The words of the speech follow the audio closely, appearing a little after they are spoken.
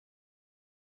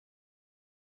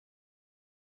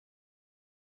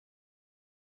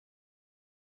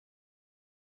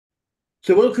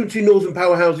So, welcome to Northern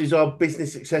Powerhouses, our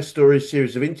business success stories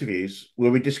series of interviews,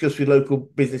 where we discuss with local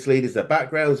business leaders their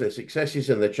backgrounds, their successes,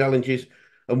 and their challenges,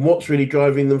 and what's really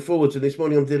driving them forwards. And this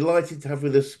morning, I'm delighted to have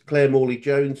with us Claire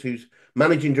Morley-Jones, who's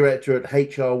Managing Director at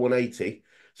HR180.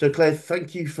 So, Claire,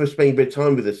 thank you for spending a bit of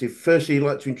time with us. If firstly you'd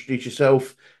like to introduce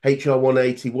yourself,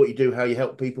 HR180, what you do, how you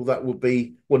help people, that would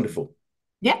be wonderful.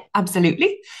 Yeah,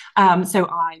 absolutely. So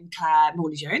I'm Claire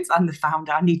Morley-Jones. I'm the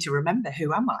founder. I need to remember,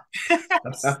 who am I?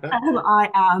 I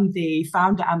am the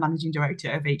founder and managing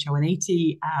director of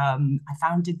HR180. I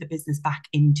founded the business back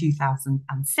in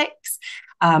 2006.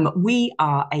 We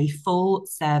are a full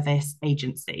service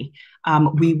agency.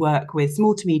 We work with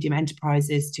small to medium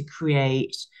enterprises to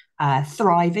create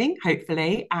thriving,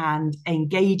 hopefully, and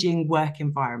engaging work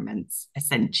environments,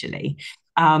 essentially.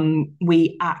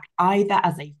 We act either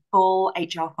as a full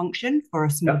HR function for a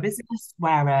small Yeah, business,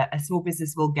 where a small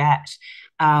business will get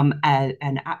an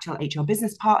actual HR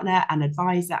business partner, an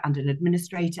advisor, and an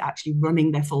administrator actually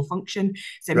running their full function.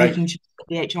 So great. making sure that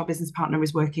the HR business partner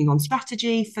is working on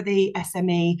strategy for the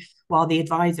SME, while the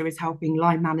advisor is helping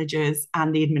line managers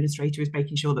and the administrator is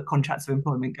making sure that contracts of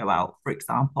employment go out, for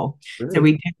example. So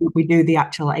Brilliant. we do the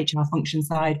actual HR function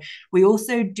side. We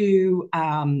also do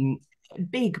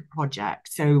big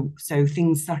projects, so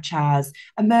things such as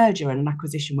a merger and an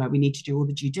acquisition where we need to do all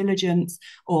the due diligence,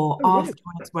 or Oh, brilliant.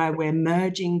 afterwards where we're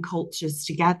merging cultures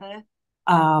together,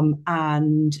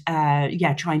 and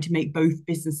yeah, trying to make both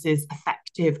businesses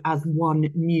effective as one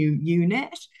new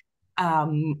unit.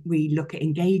 We look at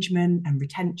engagement and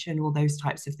retention, all those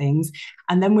types of things.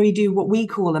 And then we do what we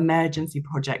call emergency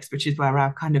projects, which is where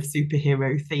our kind of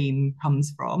superhero theme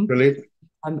comes from. Brilliant.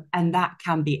 And that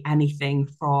can be anything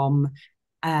from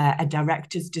a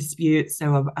director's dispute,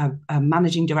 so a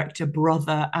managing director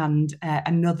brother and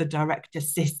another director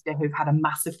sister who've had a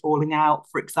massive falling out,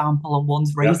 for example, and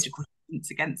one's Yeah. raised a grievance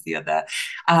against the other,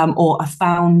 or a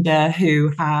founder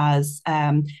who has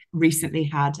recently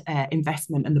had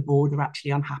investment and the board are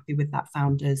actually unhappy with that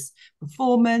founder's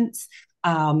performance.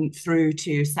 Through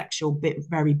to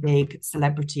very big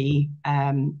celebrity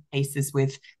cases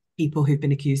with people who've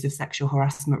been accused of sexual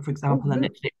harassment, for Oh, example, and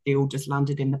brilliant. it literally all just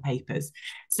landed in the papers.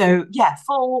 So yeah,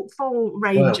 full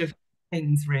range Wow. of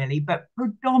things really, but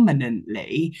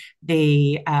predominantly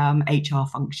the HR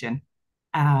function.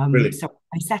 Brilliant. So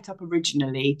I set up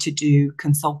originally to do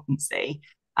consultancy,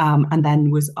 and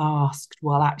then was asked,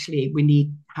 well, actually, we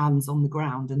need hands on the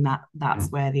ground, and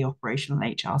that's where the operational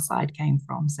HR side came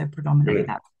from. So predominantly Brilliant.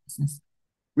 that business.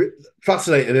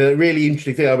 Fascinating and a really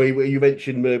interesting thing. I mean, you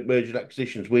mentioned merger and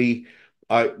acquisitions.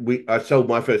 I sold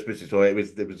my first business. So it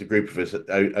was a group of us that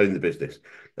owned the business,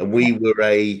 and Yeah, we were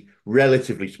a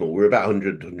relatively small. We were about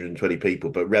 100, people,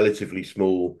 but relatively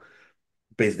small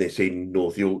business in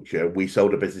North Yorkshire. We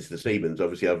sold a business to Siemens,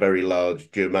 obviously a very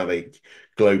large Germanic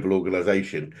global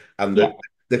organisation, and yeah,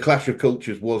 the clash of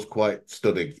cultures was quite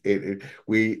stunning.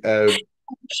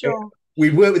 sure.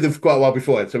 We've worked with them for quite a while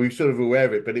before, so we're sort of aware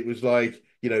of it. But it was like,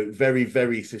 very,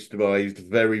 very systemized,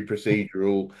 very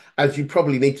procedural, as you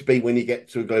probably need to be when you get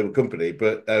to a global company.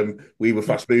 But we were Yeah.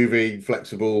 fast moving,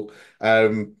 flexible.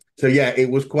 So yeah,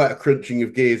 it was quite a crunching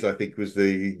of gears. I think was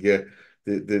the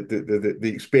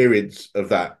experience of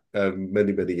that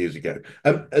many, many years ago.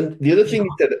 And the other thing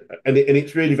you said, and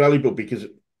it's really valuable because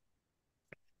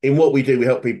in what we do, we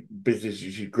help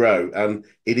businesses grow, and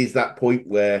it is that point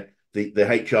where the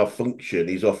HR function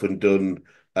is often done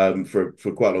for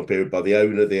quite a long period by the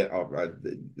owner,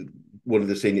 one of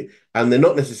the senior, and they're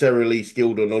not necessarily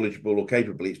skilled or knowledgeable or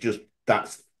capable. It's just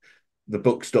that's the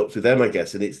buck stops with them, I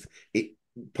guess, and it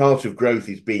part of growth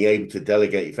is being able to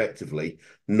delegate effectively,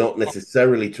 not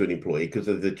necessarily to an employee because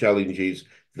of the challenges.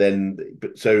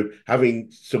 But so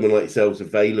having someone like yourselves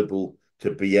available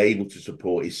to be able to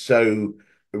support is so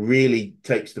really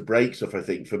takes the brakes off, I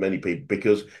think, for many people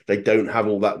because they don't have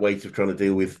all that weight of trying to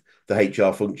deal with the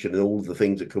HR function and all the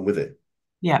things that come with it.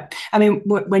 Yeah, I mean,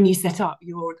 when you set up,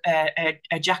 you're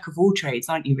a jack of all trades,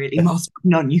 aren't you? Really, master of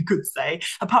none, you could say.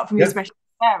 Apart from your Yeah, specialist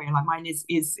area, like mine is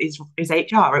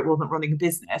HR. It wasn't running a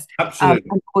business, absolutely.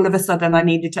 and all of a sudden, I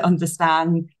needed to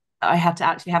understand that I had to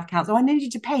actually have accounts. So I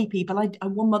needed to pay people.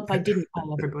 One month I didn't pay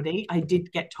everybody. I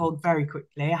did get told very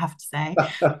quickly, I have to say.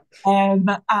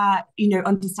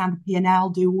 Understand the P&L,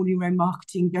 do all your own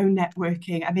marketing, go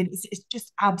networking. I mean, it's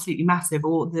just absolutely massive.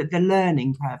 Or the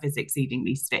learning curve is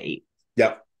exceedingly steep.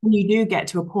 Yeah, You do get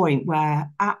to a point where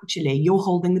actually you're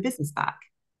holding the business back.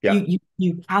 yeah,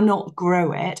 You cannot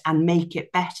grow it and make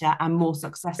it better and more yes,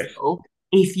 successful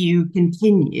if you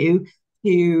continue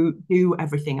to do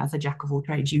everything as a jack of all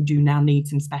trades. You do now need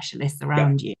some specialists yeah,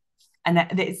 around you, and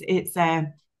it's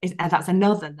that's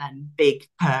another then big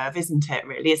curve, isn't it?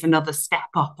 Really, it's another step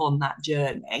up on that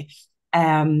journey.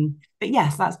 But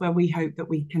yes, that's where we hope that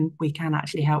we can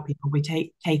actually help people. We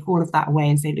take all of that away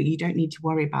and say, look, you don't need to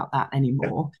worry about that Yeah,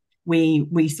 anymore.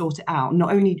 We sort it out.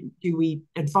 Not only do we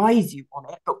advise you on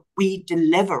it, but we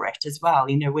deliver it as well.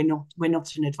 You know, we're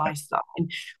not an advice line.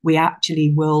 We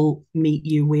actually will meet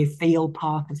you. We feel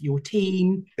part of your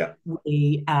team. yeah,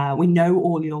 We know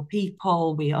all your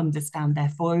people. We understand their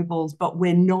foibles, but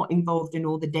we're not involved in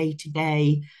all the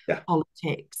day-to-day yeah,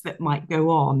 politics that might go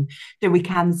on. So we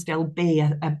can still be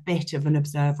a bit of an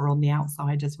observer on the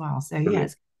outside as well. So yeah, brilliant.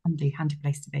 it's a handy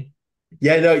place to be.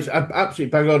 Yeah, no, it's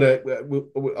absolutely bang on.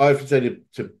 I often say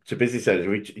to business owners,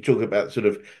 we talk about sort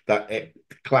of that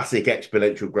classic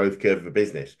exponential growth curve of a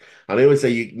business. And I always say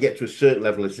you can get to a certain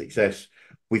level of success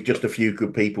with just a few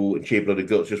good people and cheap blood and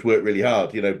guts, just work really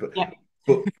hard, you know. Yeah.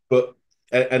 But,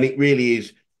 and it really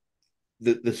is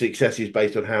the success is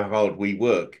based on how hard we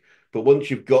work. But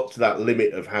once you've got to that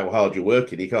limit of how hard you're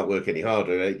working, you can't work any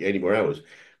harder, any more hours.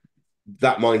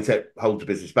 That mindset holds a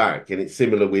business back, and it's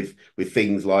similar with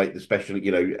things like the special,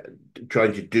 you know,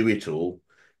 trying to do it all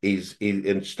is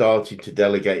and starting to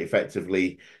delegate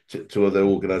effectively to other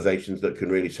organizations that can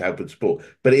really help and support.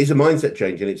 But it is a mindset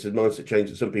change, and it's a mindset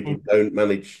change that some people don't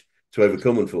manage to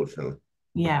overcome, unfortunately.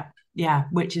 Yeah, yeah,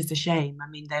 which is a shame. I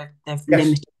mean, they've Yes,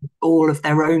 limited all of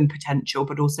their own potential,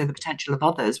 but also the potential of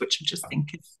others, which I just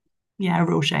think is, yeah, a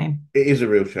real shame. it is a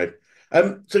real shame.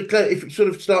 So Claire, if you sort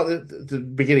of start at the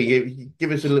beginning,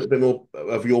 give us a little bit more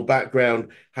of your background,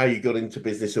 how you got into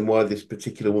business, and why this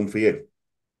particular one for you.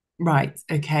 Right,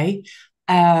 okay.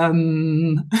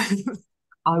 Um,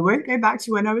 I won't go back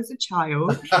to when I was a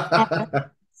child.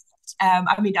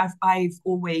 I mean, I've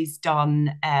always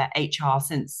done HR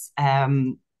since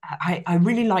I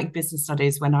really liked business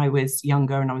studies when I was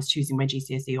younger and I was choosing my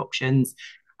GCSE options.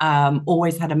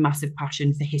 Always had a massive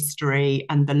passion for history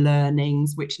and the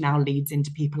learnings, which now leads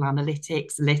into people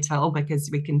analytics a little because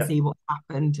we can see what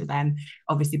happened to then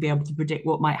obviously be able to predict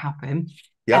what might happen.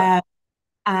 Yeah, Uh,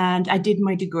 and I did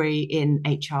my degree in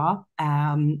HR.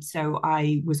 So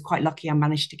I was quite lucky. I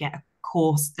managed to get a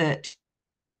course that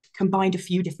combined a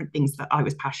few different things that I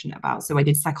was passionate about. So I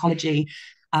did psychology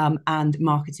and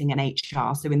marketing and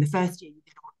HR. So in the first year, you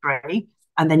did all three,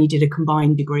 and then you did a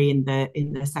combined degree in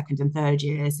the second and third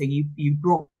year. So you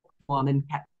brought one and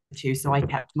kept the two. So I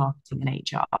kept marketing and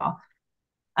HR.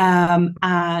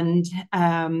 And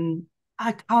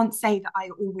I can't say that I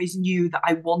always knew that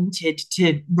I wanted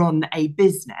to run a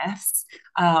business,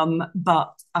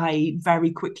 but I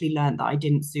very quickly learned that I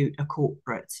didn't suit a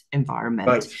corporate environment.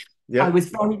 right. I Yeah, was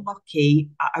very lucky.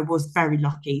 I was very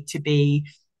lucky to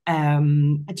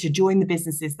join the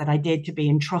businesses that I did, to be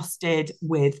entrusted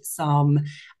with some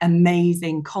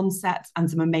amazing concepts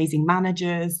and some amazing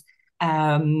managers.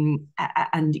 And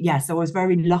yeah, so I was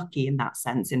very lucky in that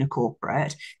sense in a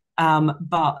corporate.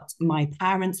 But my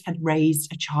parents had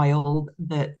raised a child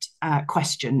that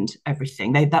questioned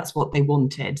everything. That's what they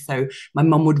wanted. So my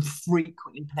mum would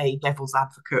frequently play devil's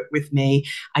advocate with me.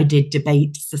 I did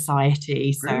debate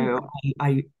society, so brilliant.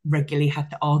 I regularly had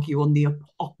to argue on the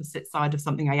opposite side of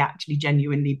something I actually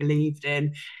genuinely believed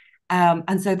in.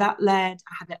 And so that led,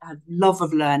 I had a love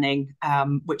of learning,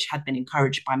 which had been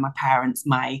encouraged by my parents.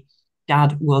 My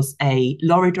dad was a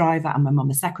lorry driver and my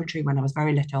mum a secretary when I was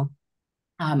very little.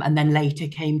 And then later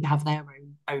came to have their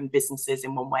own businesses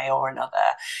in one way or another.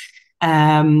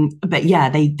 But yeah,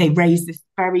 they raised this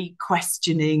very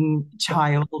questioning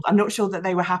child. I'm not sure that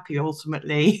they were happy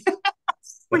ultimately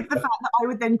with the fact that I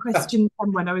would then question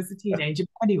them when I was a teenager.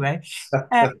 But anyway,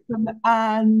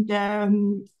 and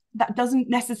that doesn't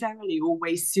necessarily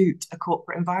always suit a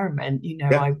corporate environment. You know,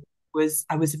 Yeah,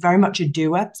 I was very much a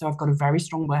doer, so I've got a very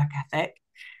strong work ethic.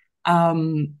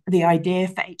 The idea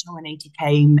for HR180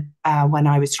 came when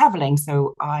I was traveling.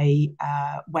 So I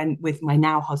went with my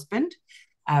now husband.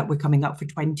 We're coming up for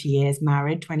 20 years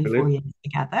married, 24 brilliant. years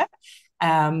together.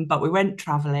 But we went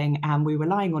traveling and we were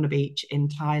lying on a beach in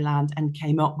Thailand and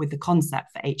came up with the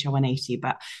concept for HR180.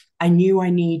 But I knew I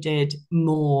needed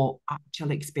more actual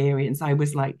experience. I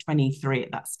was like 23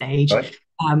 at that stage. Right.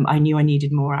 I knew I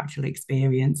needed more actual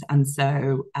experience. And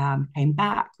so came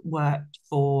back, worked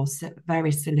for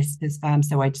various solicitors firms.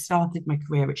 So I started my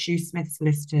career at Shoesmith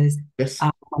Solicitors. Yes.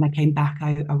 When I came back,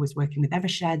 I was working with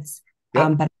Eversheds.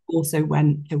 Yep. But I also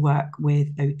went to work with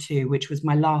O2, which was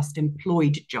my last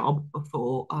employed job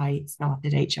before I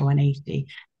started HR180.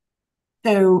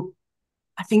 So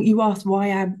I think you asked why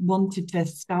I wanted to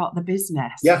start the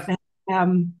business. Yeah.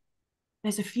 Um,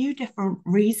 there's a few different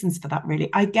reasons for that, really.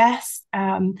 I guess,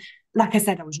 like I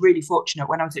said, I was really fortunate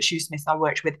when I was at Shoesmith. I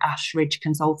worked with Ashridge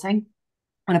Consulting,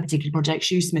 on a particular project.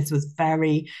 Shoesmiths was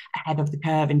very ahead of the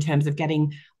curve in terms of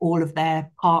getting all of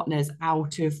their partners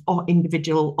out of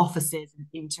individual offices and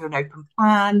into an open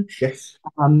plan, Yes.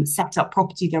 set up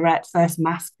property direct, first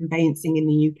mass conveyancing in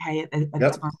the UK at the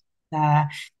Yep. time there.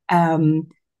 Um,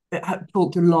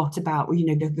 Talked a lot about,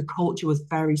 the culture was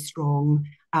very strong,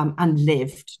 and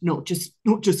lived, not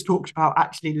just talked about,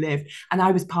 actually lived. And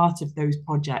I was part of those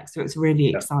projects, so it's really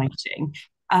Yep. exciting.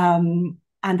 And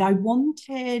I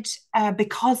wanted,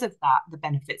 because of that, the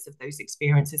benefits of those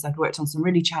experiences. I'd worked on some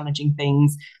really challenging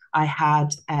things. I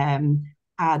had.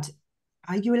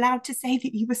 Are you allowed to say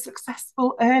that you were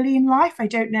successful early in life? I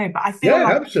don't know, but I feel Yeah,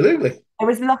 like absolutely. I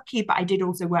was lucky, but I did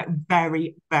also work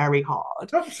very, very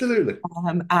hard. Absolutely.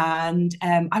 And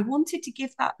I wanted to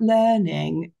give that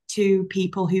learning to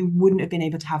people who wouldn't have been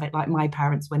able to have it, like my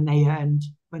parents when they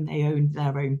owned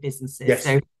their own businesses. Yes.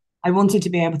 So I wanted to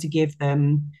be able to give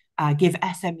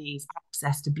SMEs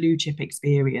access to blue chip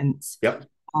experience, Yep.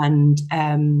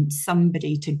 and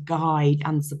somebody to guide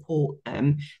and support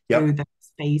them through Yep. those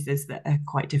phases that are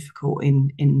quite difficult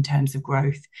in terms of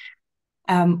growth.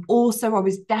 Also, I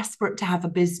was desperate to have a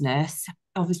business.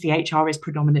 Obviously, HR is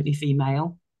predominantly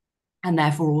female and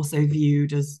therefore also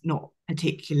viewed as not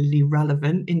particularly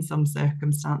relevant in some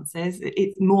circumstances.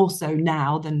 It's more so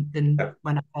now than Yep.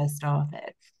 when I first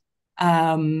started.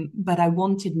 But I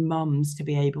wanted mums to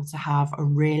be able to have a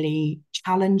really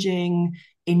challenging,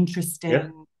 Yeah.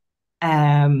 interesting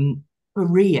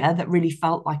career that really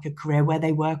felt like a career where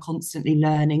they were constantly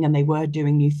learning and they were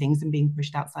doing new things and being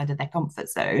pushed outside of their comfort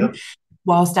zone, Yep.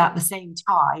 whilst at the same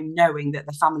time knowing that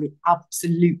the family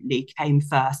absolutely came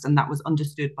first, and that was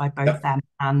understood by both Yep. them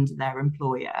and their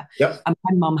employer. Yep. And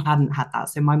my mum hadn't had that.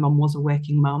 So my mum was a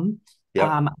working mum. Yep.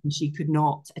 And she could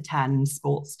not attend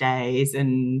sports days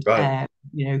and Right.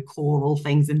 choral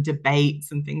things and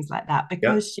debates and things like that Yep.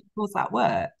 because she was at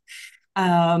work.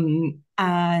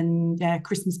 And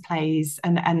Christmas plays,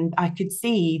 and I could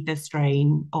see the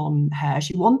strain on her.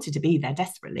 She wanted to be there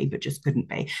desperately, but just couldn't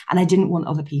be. And I didn't want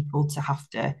other people to have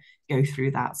to go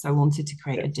through that. So I wanted to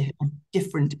create a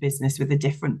different business with a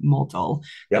different model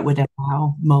that Yep. would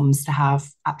allow mums to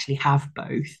actually have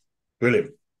both.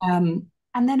 Brilliant. Um,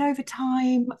 and then over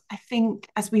time, I think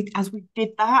as we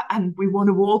did that and we won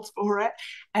awards for it,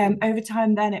 over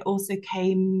time, then it also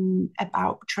came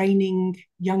about training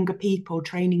younger people,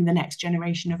 training the next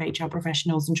generation of HR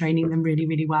professionals and training them really,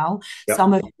 really well. Yep.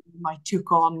 Some of them I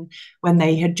took on when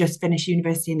they had just finished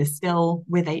university and are still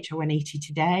with HR180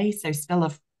 today. So still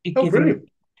have Oh, given brilliant.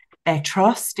 their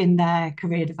trust in their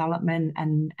career development,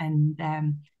 and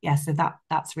yeah, so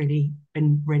that's really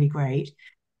been really great.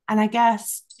 And I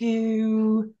guess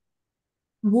to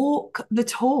walk the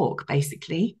talk,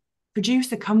 basically,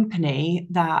 produce a company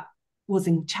that was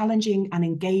challenging and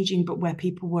engaging, but where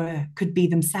people could be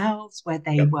themselves, where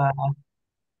they Yep. were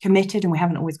committed, and we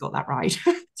haven't always got that right.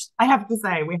 I have to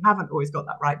say, we haven't always got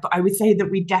that right, but I would say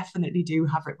that we definitely do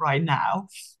have it right now.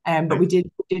 But Right. we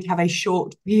did have a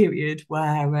short period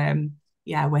where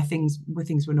things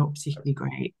were not particularly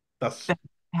great. That's But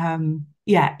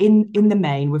yeah, in the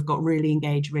main, we've got really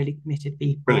engaged, really committed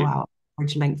people. brilliant. Our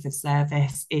average length of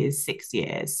service is 6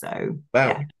 years. So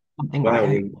yeah, Wow. something that I Wow.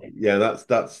 hope. Yeah,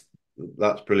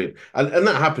 that's brilliant. And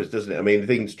that happens, doesn't it? I mean,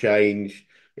 things change,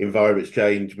 environments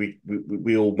change.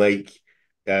 We all make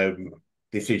um,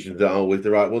 decisions that aren't always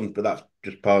the right ones, but that's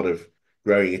just part of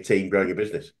growing a team, growing a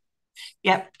business.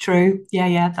 Yep, true.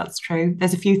 Yeah, that's true.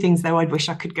 There's a few things though I'd wish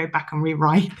I could go back and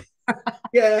rewrite.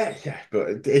 Yeah, yeah,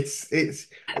 but it's.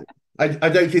 I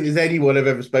don't think there's anyone I've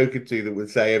ever spoken to that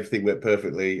would say everything went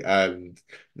perfectly and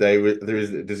there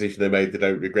is a decision they made they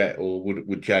don't regret or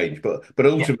would change. But Yeah,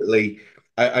 ultimately,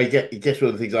 I guess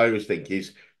one of the things I always think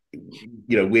is,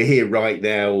 we're here right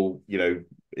now,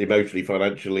 emotionally,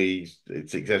 financially,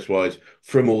 success wise,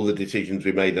 from all the decisions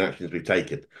we made and actions we've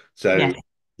taken. So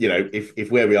yeah,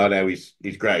 if where we are now is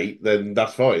great, then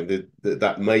that's fine.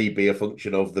 That may be a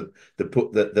function of the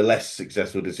less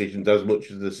successful decisions as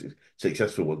much as the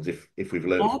successful ones if we've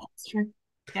learned yeah, from. that's true.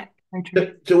 Yeah, very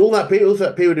true. So all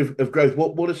that period of growth,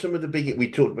 what are some of the big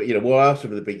we talked about, what are some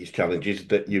of the biggest challenges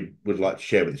that you would like to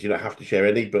share with us? You don't have to share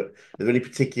any, but are there any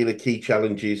particular key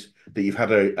challenges that you've had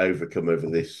to overcome over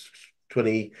this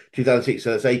 2006?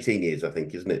 So that's 18 years, I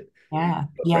think, isn't it? Yeah,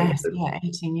 yes, yeah,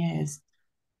 18 years.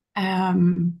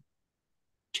 Um,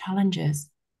 Challenges.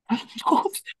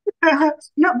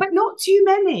 No, but not too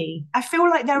many. I feel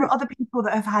like there are other people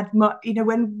that have had much,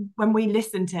 when we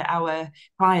listen to our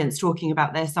clients talking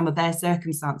about some of their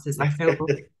circumstances, I feel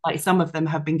like some of them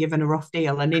have been given a rough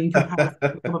deal, and in comparison,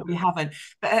 we probably haven't.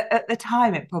 But at the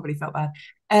time, it probably felt bad.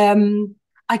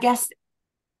 I guess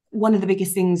one of the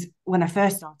biggest things when I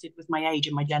first started was my age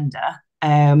and my gender.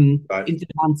 Right. The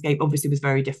landscape obviously was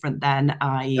very different then.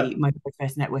 Yep. My very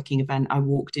first networking event, I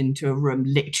walked into a room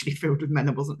literally filled with men.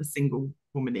 There wasn't a single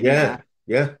woman in Yeah.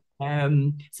 there. Yeah.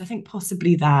 So I think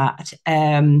possibly that.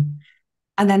 And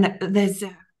then there's,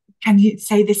 can you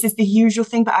say this is the usual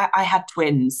thing? But I had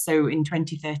twins. So in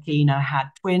 2013, I had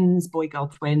twins, boy girl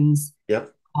twins.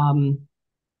 Yep. Um,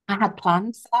 I had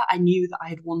plans for that. I knew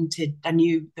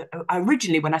that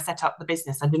originally when I set up the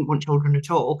business, I didn't want children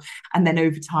at all. And then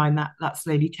over time, that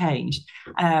slowly changed.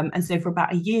 And so for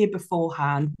about a year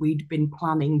beforehand, we'd been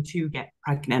planning to get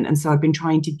pregnant. And so I've been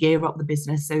trying to gear up the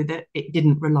business so that it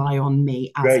didn't rely on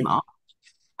me as Great. much.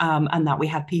 And that we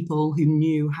had people who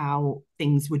knew how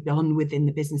things were done within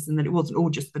the business and that it wasn't all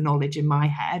just the knowledge in my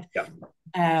head.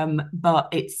 Yep. But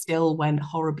it still went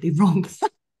horribly wrong.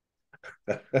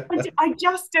 I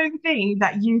just don't think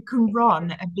that you can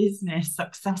run a business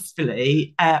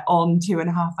successfully on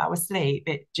 2.5 hours sleep.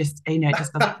 It just, it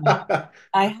just doesn't work.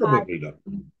 I had Probably not.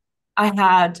 I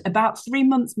had about 3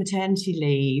 months maternity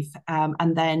leave,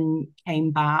 and then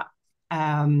came back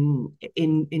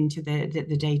into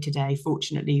the day to day.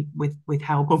 Fortunately, with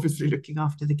help, obviously looking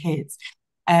after the kids.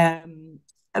 Um,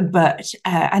 but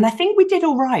and I think we did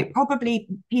all right. Probably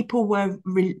people were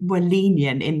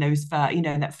lenient in those first, in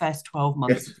that first 12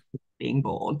 months of Yes. being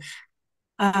born.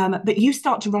 But you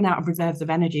start to run out of reserves of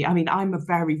energy. I mean, I'm a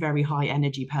very, very high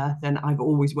energy person. I've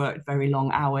always worked very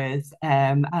long hours.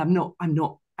 I'm not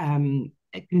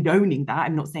condoning that.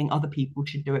 I'm not saying other people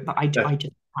should do it, but I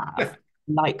just have.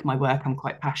 Like my work, I'm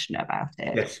quite passionate about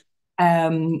it. Yes.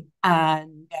 And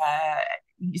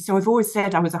so I've always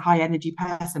said I was a high energy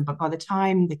person, but by the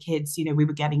time the kids, we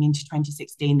were getting into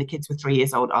 2016, the kids were 3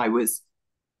 years old, I was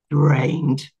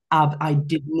drained. I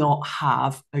did not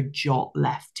have a jot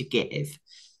left to give.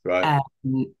 Right.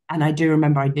 And I do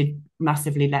remember I did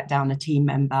massively let down a team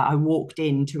member. I walked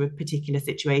into a particular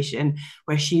situation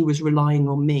where she was relying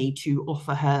on me to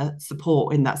offer her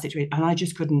support in that situation. And I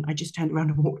just couldn't, I just turned around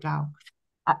and walked out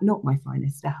at not my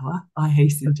finest hour, I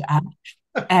hasten to add.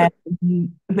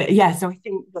 But yeah, so I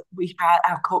think that we had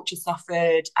our culture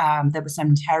suffered. There was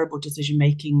some terrible decision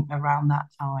making around that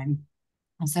time.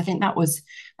 And so I think that was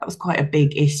quite a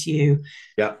big issue.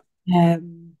 Yeah.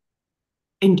 Um,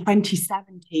 in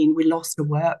 2017, we lost a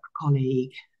work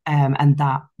colleague, and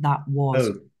that was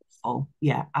Oh. awful.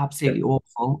 Yeah, Yeah. absolutely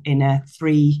awful. In a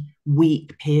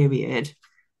 3-week period,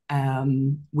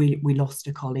 we lost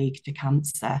a colleague to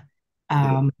cancer,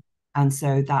 Oh. and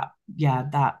so that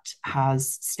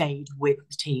has stayed with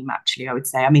the team. Actually, I would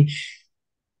say. I mean,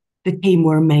 the team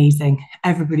were amazing.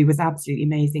 Everybody was absolutely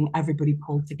amazing. Everybody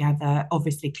pulled together.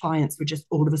 Obviously, clients were just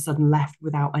all of a sudden left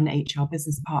without an HR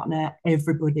business partner.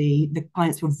 The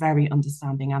clients were very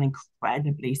understanding and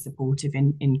incredibly supportive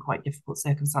in quite difficult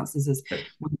circumstances, as Yes.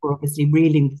 we were obviously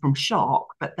reeling from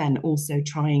shock, but then also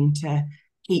trying to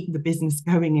keep the business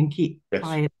going and keep Yes.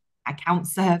 client account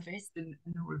serviced and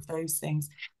all of those things.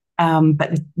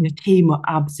 But the team were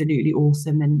absolutely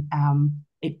awesome, and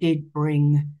it did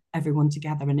bring everyone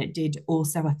together, and it did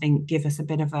also, I think, give us a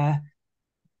bit of a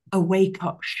wake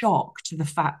up shock to the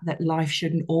fact that life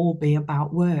shouldn't all be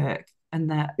about work, and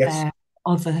that Yes.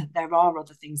 there are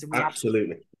other things, and we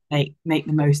absolutely Absolutely. make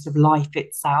the most of life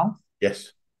itself.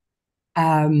 Yes.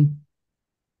 Um,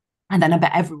 and then I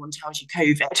bet everyone tells you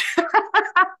COVID,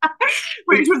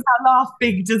 which It, was that last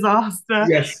big disaster.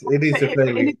 yes, it is But a in a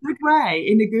fairly. good way,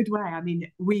 in a good way. I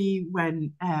mean, we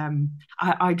went,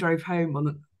 I drove home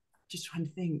on, just trying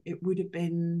to think, it would have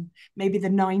been maybe the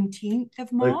 19th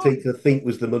of March. 19th, I think,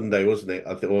 was the Monday, wasn't it?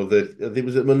 I think, or I think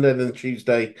was it Monday, and then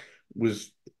Tuesday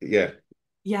was, yeah.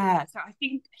 Yeah. So I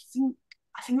think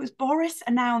it was Boris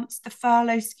announced the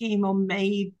furlough scheme on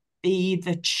maybe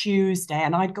the Tuesday,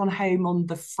 and I'd gone home on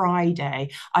the Friday.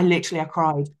 I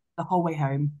cried the whole way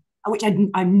home, which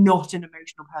I'm not an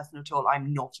emotional person at all.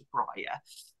 I'm not a crier.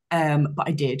 But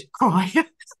I did cry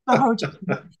the whole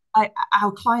time.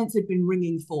 Our clients had been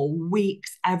ringing for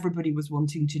weeks. Everybody was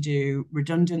wanting to do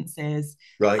redundancies.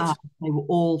 Right. They were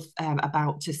all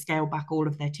about to scale back all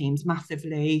of their teams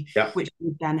massively, Yeah. which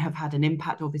would then have had an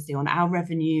impact, obviously, on our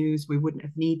revenues. We wouldn't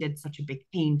have needed such a big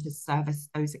team to service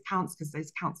those accounts because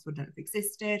those accounts wouldn't have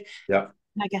existed. Yeah.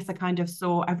 And I guess I kind of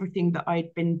saw everything that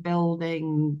I'd been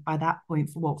building by that point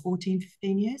for what, 14,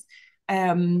 15 years?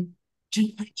 Um,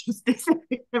 just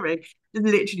disappearing, just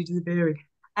literally disappearing.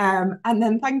 And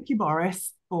then thank you,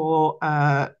 Boris, for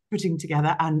putting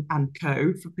together and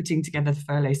co for putting together the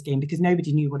furlough scheme, because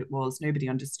nobody knew what it was, nobody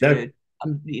No. understood.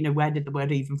 where did the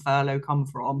word even furlough come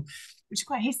from? Which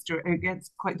is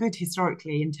it's quite good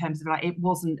historically in terms of like it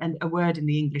wasn't a word in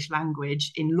the English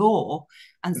language in law,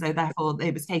 and so therefore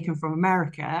it was taken from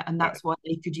America, and Right. that's why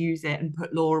they could use it and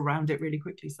put law around it really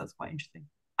quickly. So that's quite interesting.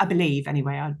 I believe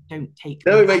anyway. I don't take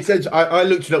No, my it hat. makes sense. I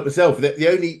looked it up myself.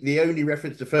 The only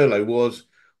reference to furlough was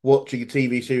watching a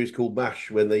TV series called MASH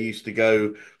when they used to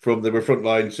go from they were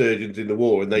frontline surgeons in the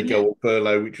war and they Yeah, go on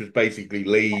furlough, which was basically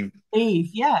leave. leave.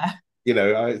 Yeah.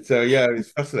 So yeah,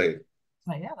 it's fascinating.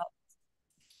 So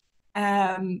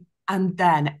yeah, and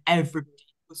then everybody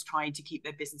was trying to keep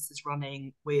their businesses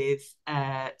running with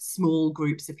small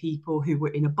groups of people who were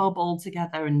in a bubble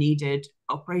together and needed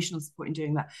operational support in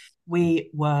doing that. We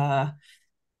were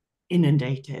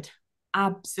inundated,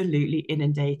 absolutely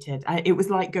inundated. It was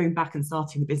like going back and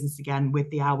starting the business again with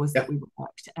the hours that Yeah, we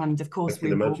worked. And of I course, can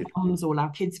we were all imagine. moms, all our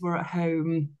kids were at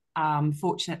home.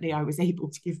 Fortunately, I was able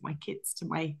to give my kids to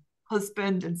my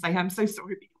husband and say, I'm so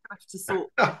sorry, but you have to sort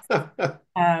this.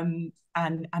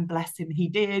 And bless him, he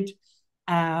did.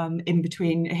 In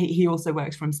between, he also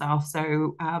works for himself,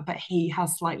 so but he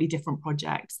has slightly different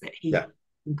projects that he Yeah,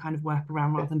 can kind of work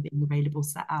around yeah, rather than being available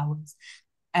set hours.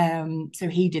 So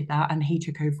he did that, and he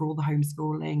took over all the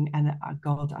homeschooling, and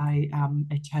God, I am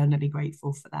eternally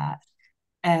grateful for that.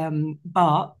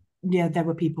 But yeah, there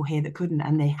were people here that couldn't,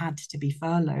 and they had to be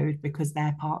furloughed because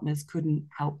their partners couldn't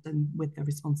help them with the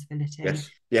responsibility. yes,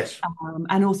 yes,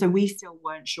 And also we still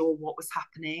weren't sure what was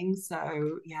happening.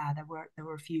 So yeah, there were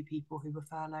a few people who were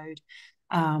furloughed.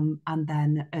 And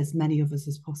then as many of us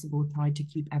as possible tried to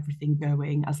keep everything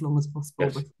going as long as possible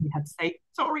yes. before we had to say,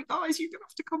 sorry guys, you're gonna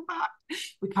have to come back.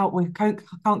 We can't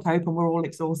cope and we're all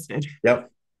exhausted.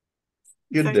 Yep.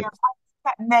 So Goodness. yeah,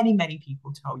 many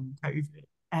people tell you COVID.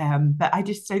 But I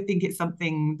just don't think it's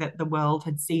something that the world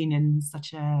had seen in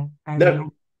such a very No,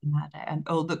 long time,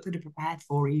 or that could have prepared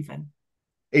for even.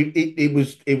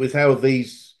 it was how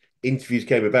these interviews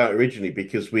came about originally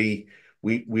because we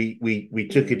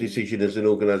took a decision as an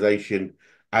organization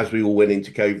as we all went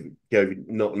into COVID,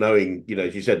 not knowing,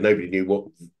 as you said, nobody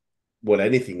knew what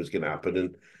anything was going to happen,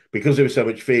 and because there was so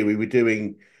much fear, we were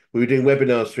doing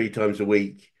webinars 3 times a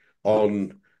week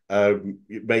on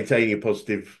maintaining a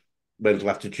positive mental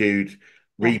attitude,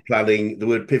 Yeah. replanning. The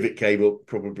word pivot came up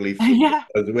probably three Yeah.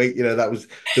 times a week. That was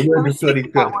the I word was of sick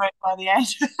of that 2020. word by the end.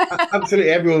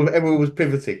 Absolutely, everyone was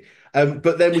pivoting.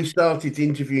 But then we started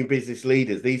interviewing business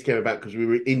leaders. These came about because we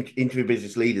were interviewing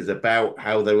business leaders about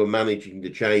how they were managing the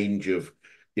change of,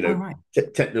 All right.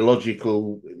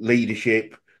 technological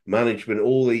leadership, management,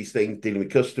 all these things, dealing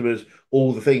with customers,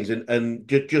 all the things, and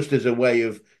just as a way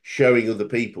of showing other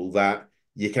people that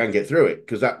you can get through it,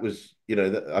 because that was,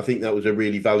 I think that was a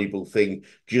really valuable thing,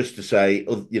 just to say,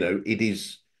 it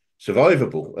is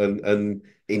survivable, and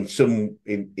in some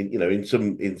areas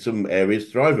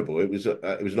thrivable. It was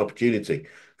an opportunity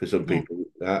for some Yeah. people.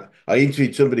 I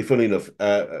interviewed somebody, funny enough,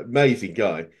 amazing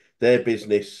guy. Their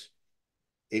business,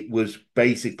 it was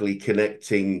basically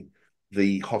connecting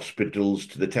the hospitals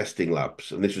to the testing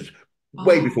labs, and this was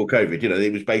way Oh, before COVID.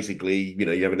 It was basically,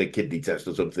 you're having a kidney test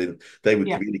or something, they would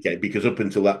yeah. communicate, because up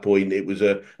until that point it was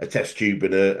a test tube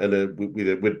and a with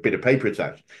a bit of paper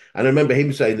attached. And I remember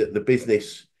him saying that the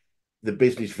business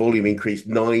volume increased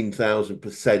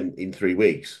 9,000% in 3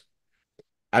 weeks.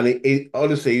 And it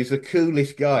honestly, he's the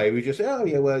coolest guy. We just say, oh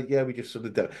yeah, well, yeah, we just sort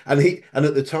of do. And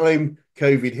at the time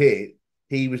COVID hit,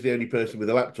 he was the only person with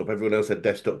a laptop. Everyone else had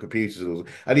desktop computers,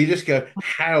 and you just go,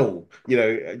 how?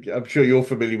 I'm sure you're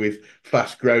familiar with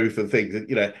fast growth and things.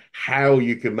 How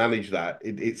you can manage that.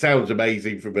 It sounds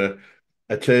amazing from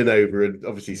a turnover and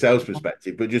obviously sales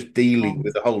perspective, but just dealing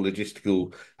with the whole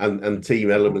logistical and team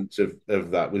elements of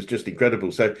that was just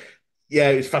incredible. So yeah,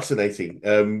 it's fascinating.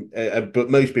 But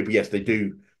most people, yes, they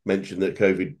do mention that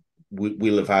COVID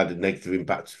will have had a negative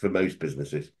impact for most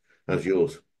businesses, Yeah. as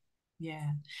yours.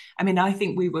 Yeah. I mean, I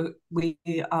think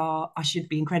I should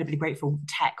be incredibly grateful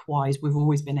tech wise. We've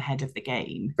always been ahead of the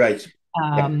game. Great.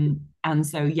 Yeah, And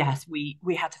so yes, we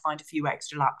had to find a few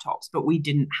extra laptops, but we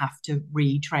didn't have to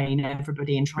retrain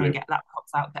everybody and try and brilliant. get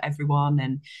laptops out for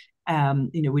everyone.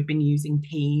 And we'd been using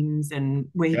Teams, and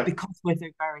Yeah. because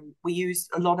we use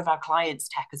a lot of our clients'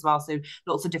 tech as well. So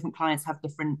lots of different clients have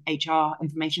different HR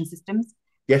information systems.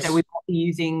 So Yes. we might be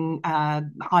using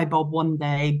HiBob one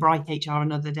day, Bright HR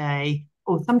another day,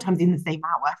 or sometimes in the same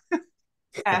hour.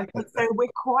 So we're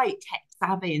quite tech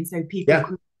savvy, and so people Yeah.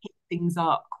 can pick things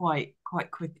up quite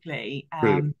quickly.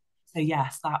 Brilliant. So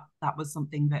yes, that was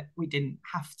something that we didn't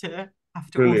have to also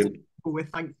Brilliant. deal with,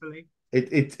 thankfully.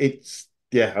 It's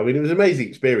yeah. I mean, it was an amazing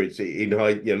experience in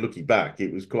high. Looking back,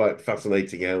 it was quite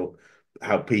fascinating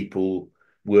how people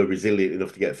were resilient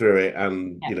enough to get through it,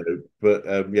 and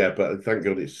Yeah. but thank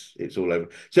God it's all over.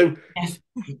 So Yes.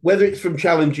 whether it's from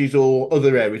challenges or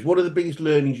other areas, what are the biggest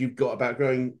learnings you've got about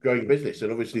growing a business,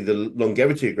 and obviously the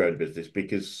longevity of growing a business?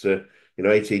 Because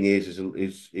 18 years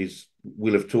is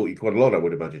will have taught you quite a lot, I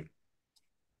would imagine.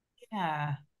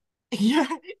 Yeah. Yeah,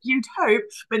 you'd hope.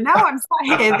 But now I'm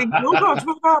sat here thinking, oh God,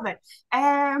 what are they?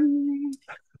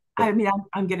 I mean,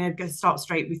 I'm going to go start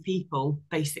straight with people,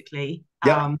 basically.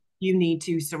 Yep, You need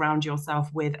to surround yourself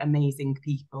with amazing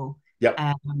people, yep,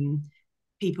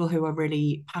 people who are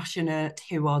really passionate,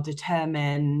 who are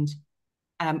determined.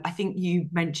 I think you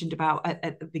mentioned about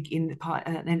at the beginning, the part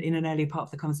in an earlier part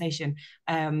of the conversation,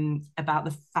 about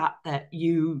the fact that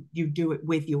you do it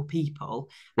with your people,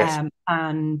 yes,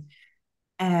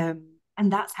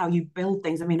 and that's how you build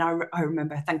things. I mean, I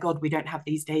remember, thank God we don't have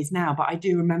these days now, but I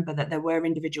do remember that there were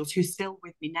individuals who are still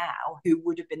with me now who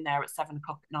would have been there at 7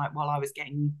 o'clock at night while I was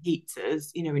getting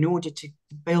pizzas, in order to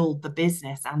build the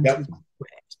business and to yep, do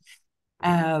it.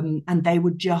 And they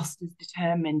were just as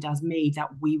determined as me that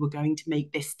we were going to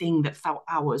make this thing that felt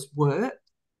ours work.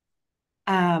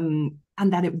 And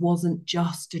that it wasn't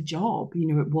just a job,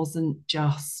 it wasn't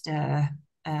just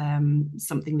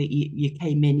something that you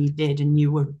came in, you did, and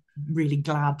you were really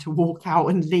glad to walk out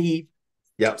and leave.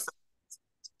 yep,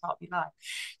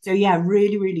 So yeah,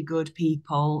 really, really good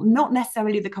people. Not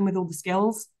necessarily that come with all the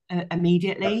skills yep,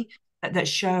 immediately, but that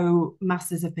show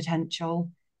masses of potential,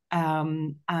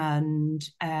 and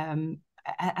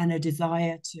a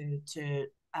desire to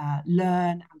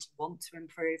learn and to want to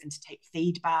improve and to take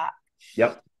feedback.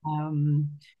 yep,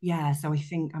 Yeah, so I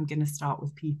think I'm going to start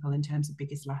with people in terms of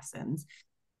biggest lessons.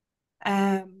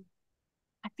 Um,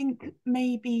 I think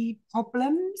maybe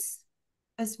problems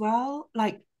as well.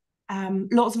 Like,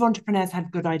 lots of entrepreneurs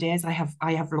have good ideas. I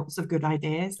have lots of good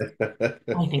ideas.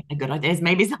 I think they're good ideas.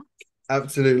 Maybe it's not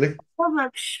absolutely. a problem.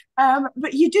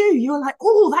 But you're like,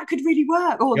 oh, that could really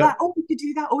work, or that, Yep, oh, we could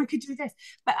do that, or we could do this.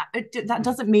 But that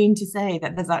doesn't mean to say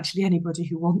that there's actually anybody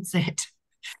who wants it.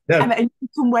 no, And you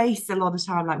can waste a lot of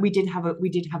time. Like we did have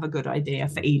a good idea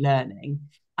for e-learning.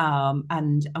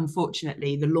 And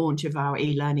unfortunately, the launch of our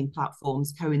e-learning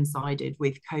platforms coincided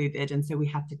with COVID, and so we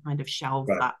had to kind of shelve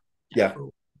right, that yeah, for.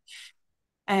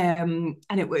 And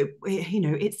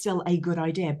it's still a good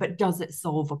idea, but does it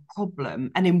solve a problem?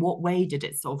 And in what way did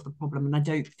it solve the problem? And I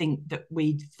don't think that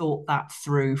we'd thought that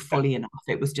through yeah, fully enough.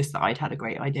 It was just that I'd had a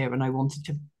great idea and I wanted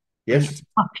to bring it yes, to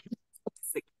life.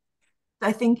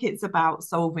 I think it's about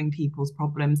solving people's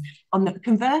problems.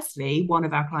 Conversely, one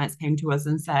of our clients came to us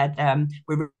and said,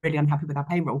 "We're really unhappy with our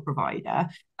payroll provider."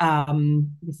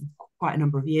 This is quite a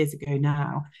number of years ago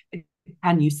now.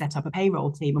 Can you set up a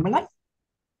payroll team? And we're like,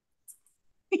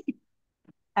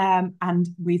 and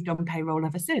we've done payroll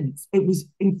ever since. It was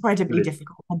incredibly brilliant.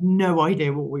 difficult. I had no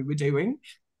idea what we were doing.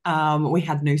 We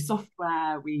had no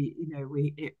software.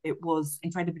 It was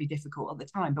incredibly difficult at the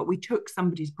time, but we took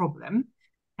somebody's problem,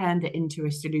 turned it into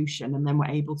a solution, and then we're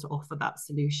able to offer that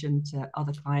solution to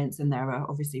other clients. And there are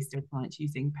obviously still clients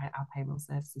using our payroll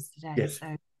services today. Yes.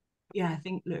 So yeah, I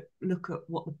think look at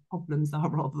what the problems are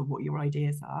rather than what your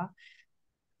ideas are.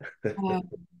 Um,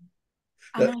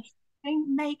 and Uh, I think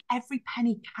make every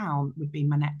penny count would be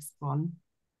my next one.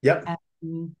 yep,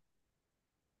 Um,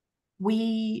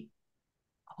 we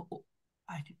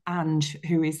and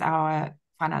who is our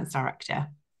finance director,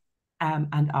 and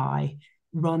I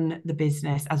run the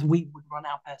business as we would run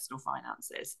our personal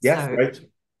finances. yes, So, right,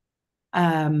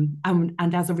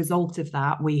 and as a result of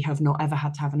that, we have not ever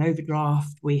had to have an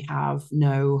overdraft. We have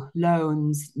no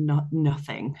loans,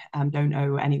 nothing. Don't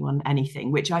owe anyone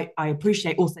anything, which I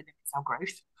appreciate. Also limits our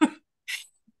growth.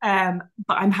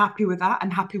 But I'm happy with that.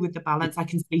 I'm happy with the balance. I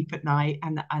can sleep at night,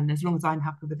 and as long as I'm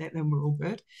happy with it, then we're all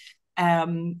good.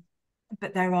 Um,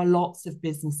 but there are lots of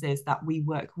businesses that we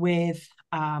work with,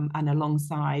 and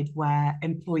alongside, where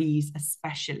employees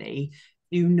especially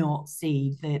do not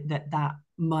see that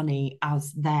money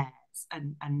as theirs,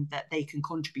 and that they can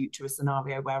contribute to a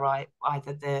scenario where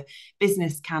either the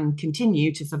business can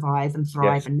continue to survive and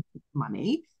thrive yes, and make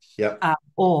money, yep,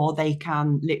 or they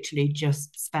can literally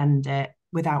just spend it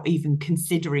without even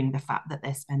considering the fact that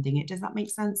they're spending it. Does that make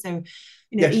sense? So,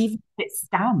 yes, even if it's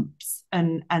stamps,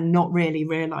 and not really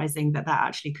realizing that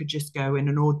actually could just go in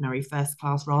an ordinary first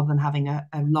class rather than having a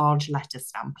large letter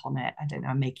stamp on it. I don't know,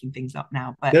 I'm making things up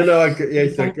now, but no, no, they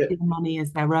yes, I don't get, see money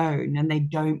as their own, and they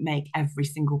don't make every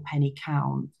single penny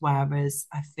count. Whereas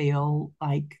I feel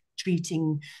like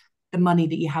treating the money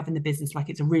that you have in the business like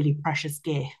it's a really precious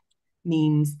gift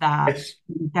means that yes,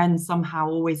 you then somehow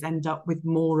always end up with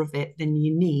more of it than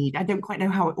you need. I don't quite know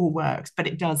how it all works, but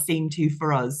it does seem to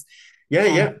for us. yeah,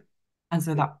 Uh, yeah. and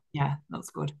so that, yeah,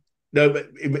 that's good. No,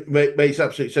 but makes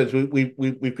absolute sense.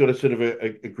 We've got a sort of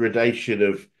a gradation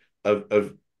of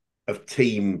of of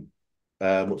team,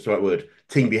 what's the right word?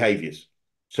 Team behaviours.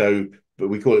 So, but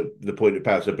we call it the point of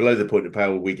power. So below the point of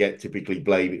power, we get typically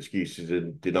blame, excuses,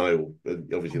 and denial.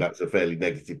 And obviously, that's a fairly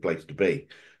negative place to be.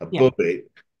 Yeah. Above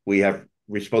it, we have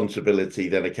responsibility,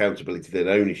 then accountability, then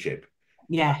ownership.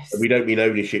 And Yes. we don't mean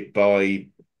ownership by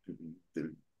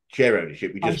share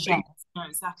ownership. We By just shares. mean No,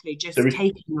 exactly. so Just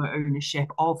taking your ownership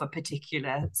of a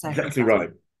particular exactly circumstance. right.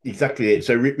 Exactly it.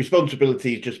 So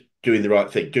responsibility is just doing the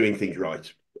right thing, doing things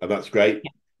right. And that's great.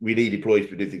 Yeah. We need employees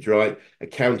to do things right.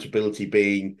 Accountability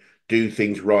being do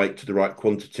things right to the right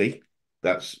quantity.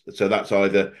 That's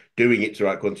either doing it to the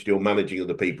right quantity or managing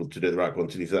other people to do the right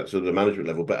quantity. So that's sort of the management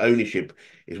level. But ownership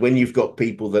is when you've got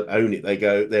people that own it,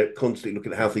 they're constantly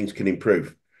looking at how things can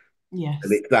improve. And Yes.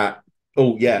 it's that,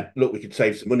 oh yeah, look, we could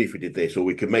save some money if we did this, or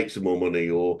we could make some more money,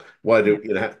 or why Yeah. do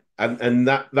you know? And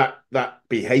that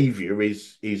behaviour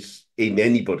is in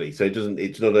anybody. So it doesn't.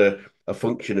 It's not a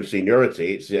function of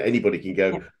seniority. It's anybody can Yeah.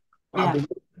 go. I've Yeah.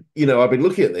 been, I've been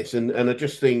looking at this, and I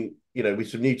just think, with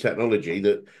some new technology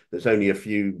that's only a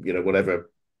few, whatever,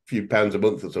 few pounds a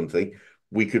month or something,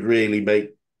 we could really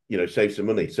make, save some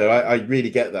money. So I really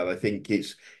get that. I think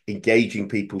it's engaging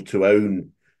people to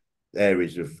own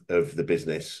areas of the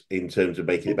business in terms of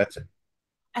making it better.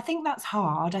 I think that's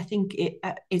hard. I think it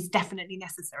is definitely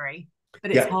necessary,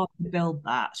 but it's Yeah. hard to build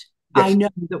that. I Yes.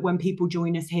 know that when people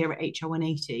join us here at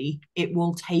HR180, it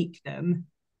will take them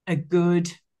a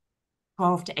good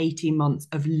 12 to 18 months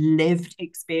of lived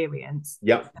experience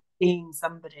Yeah. of seeing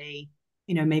somebody,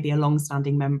 maybe a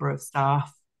long-standing member of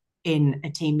staff in a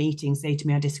team meeting say to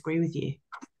me, I disagree with you.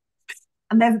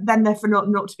 And then there for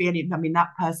not to be any, I mean, that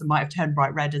person might have turned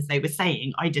bright red as they were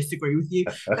saying, I disagree with you,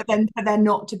 but then for there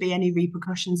not to be any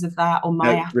repercussions of that, or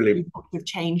my No, brilliant. attitude not to have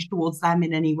changed towards them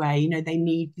in any way, they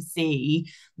need to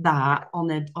see that on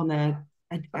a almost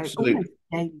Absolutely.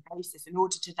 daily basis in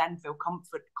order to then feel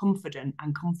confident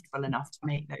and comfortable enough to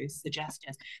make those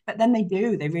suggestions. But then they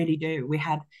really do. We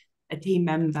had a team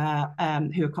member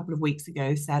who a couple of weeks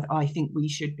ago said, I think we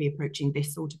should be approaching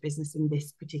this sort of business in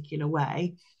this particular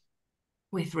way.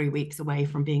 We're 3 weeks away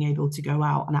from being able to go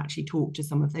out and actually talk to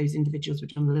some of those individuals. We've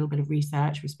done a little bit of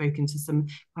research. We've spoken to some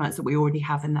clients that we already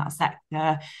have in that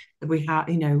sector. That we have,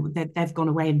 they've gone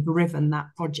away and driven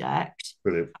that project,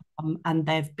 Brilliant. and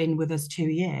they've been with us 2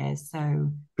 years.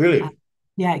 So, Brilliant.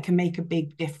 yeah, it can make a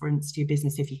big difference to your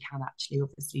business if you can actually,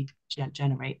 obviously,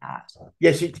 generate that.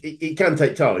 Yes, it can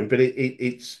take time, but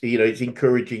it's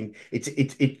encouraging. I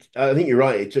think you're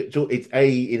right. It's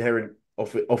a inherent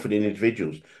often in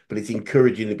individuals, but it's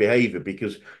encouraging the behaviour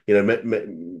because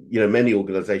many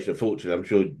organisations, unfortunately, I'm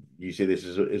sure you see this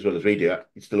as well as we do.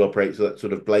 It still operates that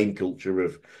sort of blame culture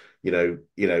of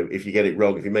if you get it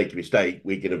wrong, if you make a mistake,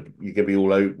 you're gonna be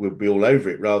we'll be all over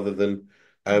it rather than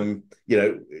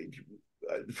the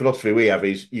philosophy we have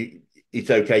is it's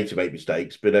okay to make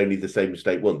mistakes, but only the same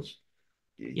mistake once.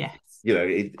 Yes.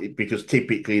 Because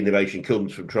typically innovation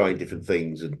comes from trying different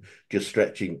things and just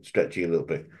stretching a little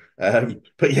bit.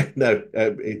 But yeah, no,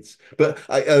 it's. But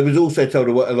I was also told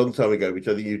a long time ago, which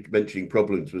I think you mentioning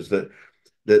problems, was that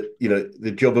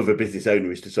the job of a business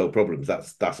owner is to solve problems.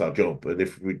 That's our job.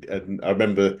 And I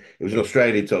remember it was an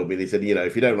Australian told me, they said,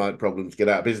 if you don't like problems, get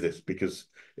out of business because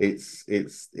it's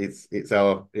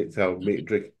our meat and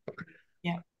drink.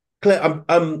 Yeah. Claire,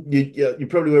 you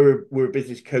probably we're a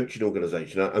business coaching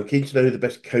organisation. I'm keen to know who the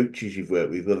best coaches you've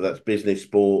worked with, whether that's business,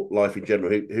 sport, life in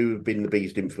general. Who have been the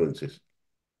biggest influences?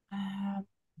 Uh,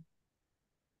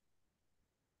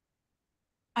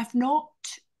 I've not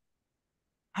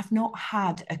I've not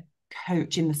had a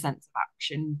coach in the sense of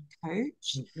action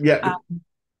coach. Yeah. Um,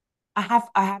 I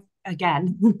have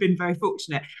again been very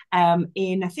fortunate.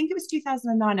 In I think it was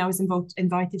 2009, I was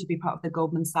invited to be part of the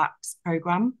Goldman Sachs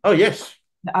program. Oh yes,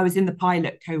 I was in the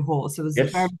pilot cohort, so it was the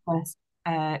very yes, first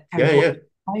yeah, cohort yeah,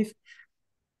 live.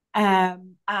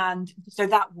 And so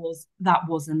that was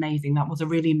amazing. That was a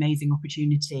really amazing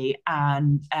opportunity,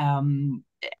 and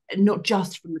not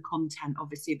just from the content,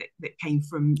 obviously, that came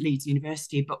from Leeds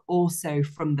University, but also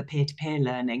from the peer-to-peer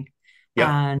learning.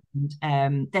 yeah.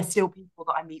 And there's still people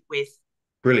that I meet with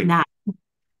Brilliant. now,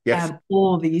 Yes,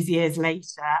 all these years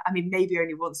later. I mean, maybe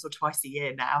only once or twice a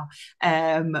year now.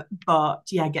 But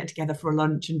yeah, get together for a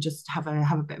lunch and just have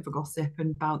a bit of a gossip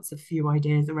and bounce a few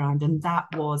ideas around. And that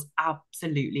was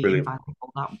absolutely brilliant.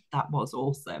 invaluable. That was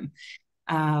awesome.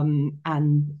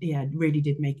 And yeah, really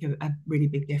did make a really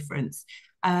big difference.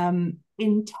 In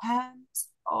terms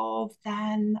of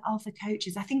then other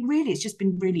coaches, I think really it's just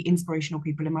been really inspirational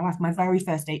people in my life. My very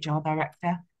first HR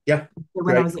director, Yeah, So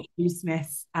when I great. was at Hugh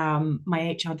Smith's, my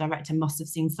HR director must have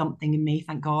seen something in me,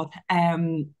 thank God.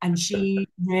 And she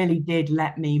really did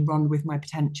let me run with my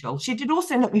potential. She did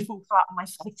also let me fall flat on my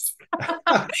face.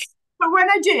 But when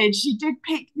I did, she did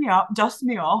pick me up, dust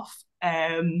me off,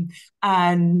 and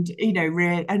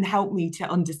and help me to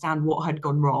understand what had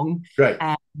gone wrong. Great.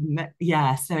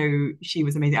 Yeah, so she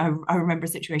was amazing. I remember a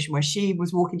situation where she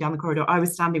was walking down the corridor. I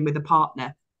was standing with a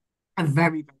partner, a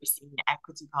very, very senior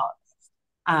equity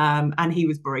partner. And he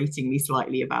was berating me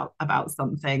slightly about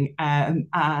something.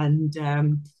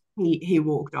 He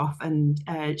walked off, and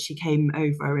she came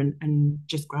over and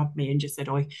just grabbed me and just said,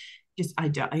 "I just I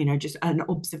don't, just an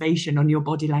observation on your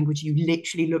body language. You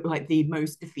literally look like the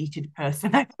most defeated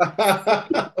person." And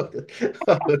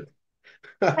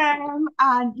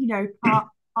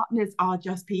partners are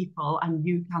just people, and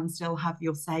you can still have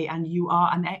your say, and you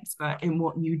are an expert in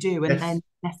what you do, and Yes, then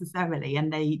necessarily,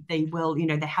 and they will,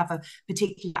 they have a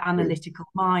particular brilliant. analytical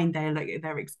mind.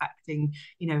 They're expecting,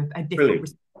 a different Brilliant.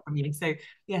 response from you. So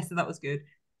yeah, so that was good.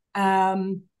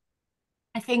 Um,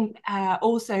 I think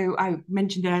also I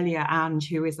mentioned earlier Ange,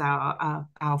 who is our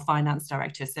finance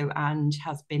director. So Ange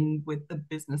has been with the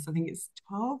business, I think it's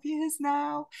 12 years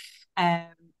now. Um,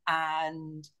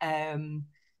 and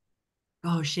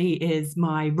oh, she is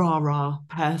my rah-rah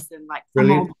person. Like,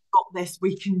 come on, Brilliant. we've got this.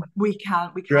 We can do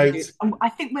it. Great. And I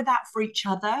think we're that for each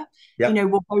other. Yeah,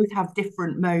 We'll both have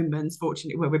different moments,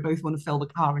 fortunately, where we both want to fill the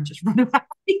car and just run away.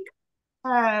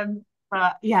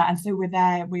 But yeah, and so we're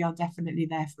there. We are definitely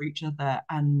there for each other,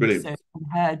 and brilliant. so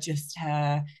her, just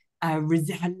her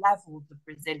levels of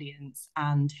resilience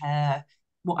and her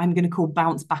what I'm going to call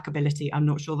bounce back ability. I'm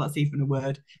not sure that's even a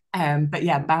word, but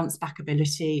yeah, bounce back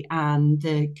ability and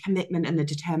the commitment and the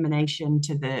determination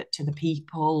to the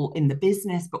people in the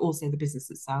business, but also the business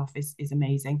itself is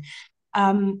amazing.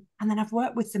 And then I've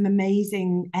worked with some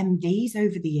amazing MDs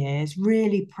over the years.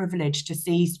 Really privileged to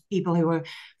see people who are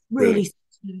Brilliant. really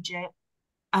strategic,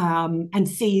 and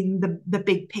seeing the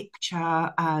big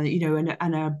picture,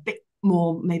 and a bit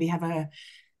more, maybe have a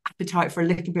appetite for a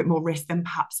little bit more risk than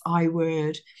perhaps I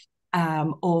would,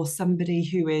 or somebody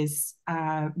who is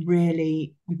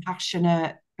really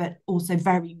compassionate but also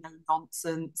very no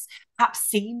nonsense, perhaps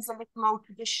seems a little old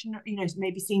traditional,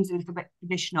 maybe seems a little bit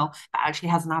traditional, but actually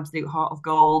has an absolute heart of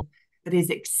gold, that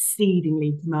is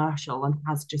exceedingly commercial and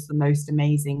has just the most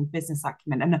amazing business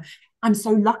acumen. And I'm so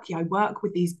lucky I work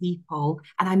with these people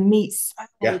and I meet so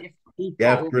many Yeah, different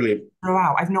yeah, people brilliant.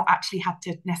 throughout. I've not actually had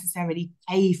to necessarily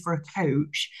pay for a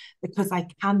coach, because I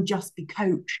can just be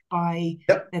coached by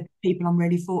Yep, the people I'm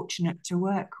really fortunate to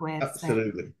work with. So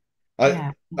absolutely. I,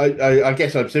 yeah. I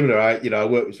guess I'm similar. I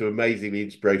work with some amazingly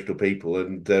inspirational people,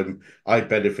 and I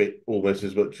benefit almost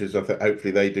as much as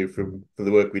hopefully they do from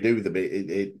the work we do with them.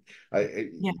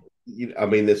 Yeah. I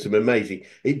mean, there's some amazing.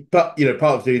 But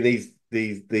part of doing these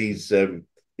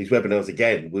webinars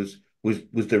again was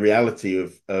the reality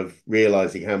of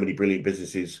realizing how many brilliant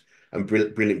businesses and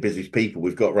brilliant business people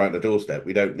we've got right on the doorstep.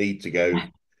 We don't need to go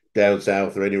down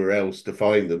south or anywhere else to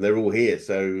find them. They're all here.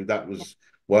 So that was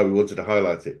why we wanted to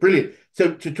highlight it. Brilliant.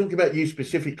 So to talk about you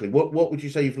specifically, what would you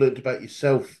say you've learned about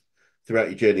yourself throughout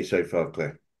your journey so far,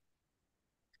 Claire?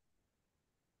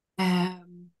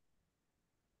 um,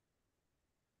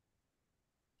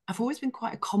 I've always been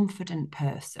quite a confident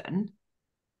person.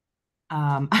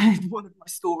 One of my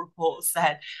school reports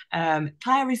said,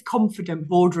 Claire is confident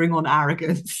bordering on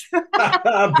arrogance.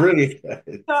 Brilliant.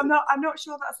 So I'm not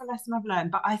sure that's a lesson I've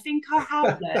learned, but I think I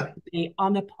have learned to be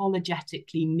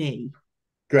unapologetically me,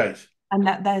 Great. and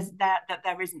that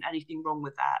there isn't anything wrong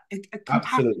with that. A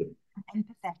compassionate, Absolutely.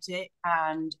 empathetic,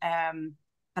 and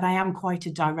but I am quite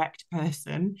a direct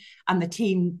person, and the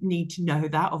team need to know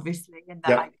that, obviously, and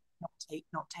that I Yep.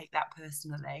 not take that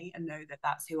personally, and know that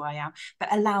that's who I am,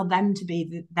 but allow them to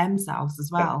be themselves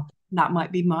as Yep. well. That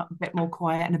might be a bit more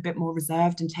quiet and a bit more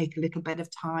reserved, and take a little bit of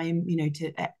time,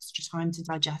 to extra time to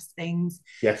digest things.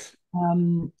 Yes.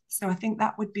 So I think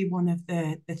that would be one of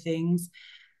the things.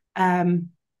 Um,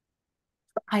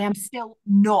 I am still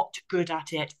not good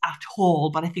at it at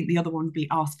all, but I think the other one would be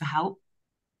ask for help.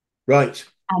 Right.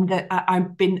 And that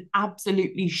I've been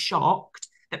absolutely shocked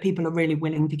that people are really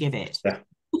willing to give it. Yeah.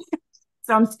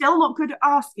 So I'm still not good at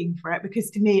asking for it, because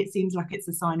to me it seems like it's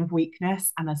a sign of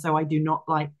weakness, and so I do not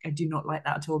like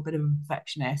that at all. A bit of a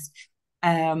perfectionist.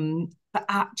 But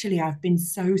actually, I've been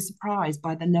so surprised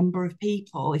by the number of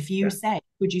people. If you Yeah. say,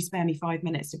 "Would you spare me 5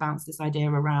 minutes to bounce this idea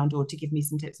around, or to give me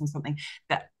some tips on something,"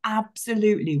 that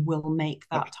absolutely will make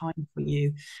that time for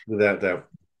you, Without doubt.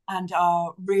 and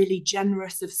are really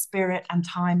generous of spirit and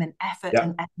time and effort Yeah.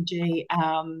 and energy.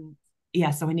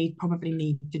 yeah, so probably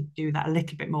need to do that a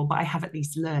little bit more, but I have at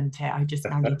least learned it. I just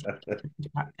now need to put it into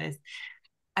practice.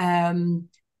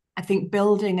 I think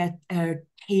building a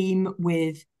team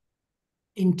with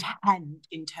intent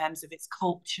in terms of its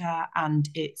culture and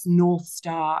its North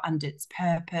Star and its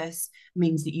purpose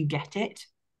means that you get it.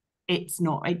 It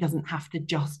doesn't have to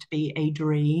just be a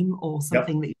dream or Yep.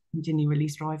 something that you're continually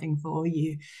striving for.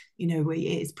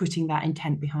 It's putting that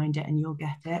intent behind it and you'll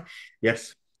get it.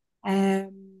 Yes.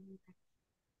 Um,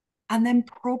 and then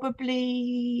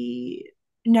probably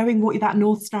knowing what that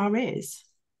North Star is,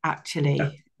 Yeah. actually,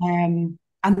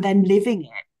 and then living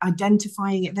it,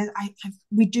 identifying it.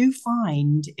 We do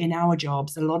find in our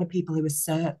jobs a lot of people who are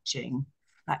searching,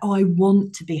 like, oh, I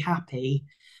want to be happy,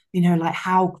 like,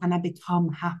 how can I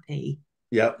become happy?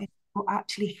 Yep. Well,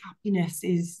 actually, happiness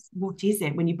is, what is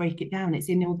it when you break it down? It's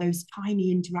in all those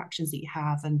tiny interactions that you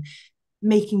have, and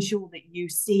making sure that you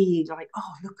see, like,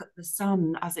 oh, look at the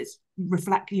sun as it's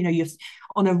reflecting, you're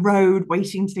on a road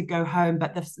waiting to go home,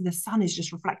 but the sun is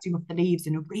just reflecting off the leaves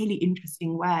in a really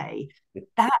interesting way.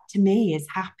 That to me is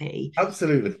happy.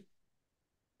 Absolutely.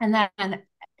 And then,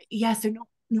 yeah, so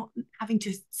not having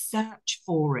to search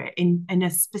for it in a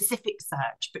specific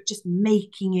search, but just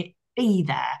making it be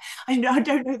there. I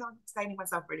don't know that I'm explaining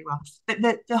myself really well,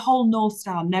 but the whole North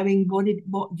Star, knowing what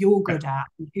you're good at,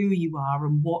 and who you are,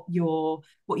 and what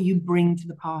you bring to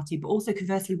the party, but also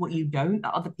conversely what you don't,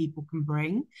 that other people can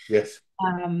bring. Yes.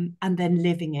 And then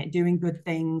living it, doing good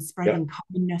things, Yep. spreading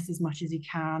kindness as much as you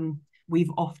can.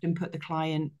 We've often put the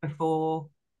client before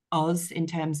us in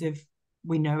terms of,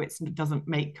 we know it doesn't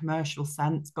make commercial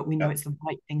sense, but we know Yep. it's the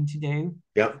right thing to do.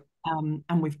 Yep.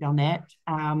 And we've done it.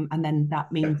 And then that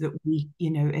Yep. means that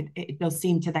it does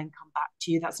seem to then come back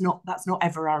to you. That's not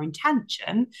ever our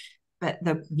intention, but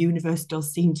the universe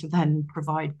does seem to then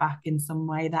provide back in some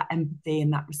way that empathy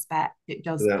and that respect. It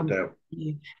does Without come to doubt.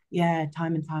 you, yeah,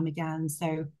 time and time again.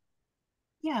 So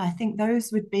yeah, I think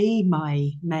those would be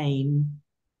my main,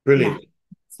 yeah, Brilliant.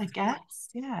 I guess,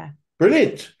 yeah.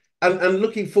 Brilliant. And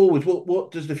looking forward,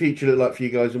 what does the future look like for you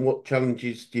guys, and what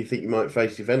challenges do you think you might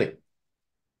face, if any?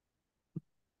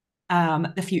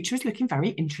 The future is looking very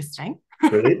interesting.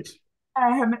 Brilliant.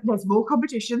 There's more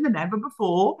competition than ever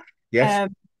before. Yes.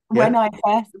 Um, Yeah. when I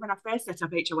first set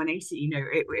up HR180,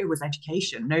 it was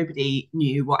education. Nobody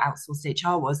knew what outsourced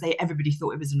HR was. Everybody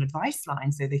thought it was an advice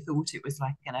line, so they thought it was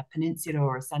like a Peninsula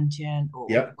or a Sentient or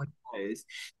Yeah. one of those.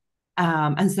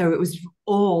 And so it was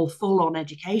all full on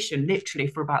education, literally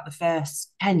for about the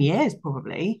first 10 years,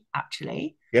 probably,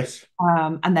 actually. Yes.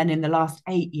 And then in the last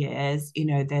 8 years,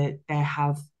 there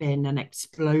have been an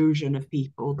explosion of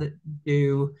people that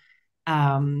do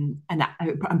and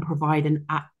provide an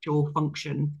actual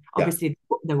function. Yeah. Obviously,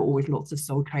 there were always lots of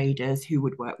sole traders who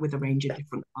would work with a range of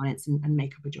different clients and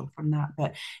make up a job from that.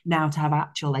 But now to have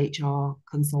actual HR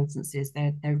consultancies,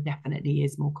 there definitely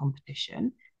is more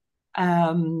competition.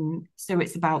 So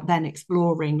it's about then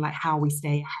exploring, like, how we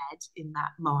stay ahead in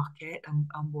that market, and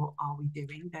what are we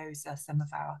doing. Those are some of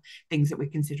our things that we're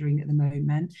considering at the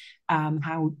moment.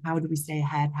 How do we stay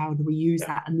ahead? How do we use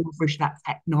Yeah. that and leverage that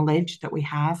tech knowledge that we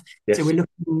have? So Yes.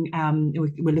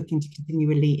 we're looking to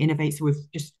continually innovate. So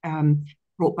we've just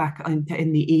brought back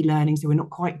in the e-learning, so we're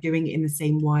not quite doing it in the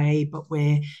same way, but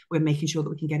we're making sure that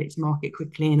we can get it to market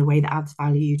quickly in a way that adds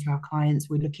value to our clients.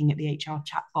 We're looking at the HR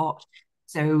chatbot.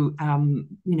 So,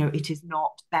 it is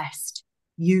not best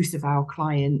use of our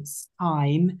clients'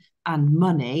 time and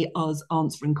money us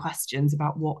answering questions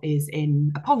about what is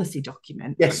in a policy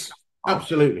document, for Yes. example.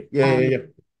 Absolutely. Yeah. Yeah. Um, Yeah.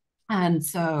 and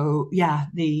so, yeah,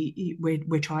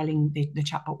 we're trialing the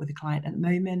chatbot with the client at the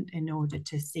moment in order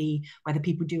to see whether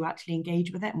people do actually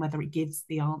engage with it and whether it gives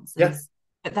the Yeah. answers.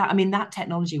 But that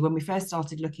technology, when we first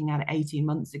started looking at it 18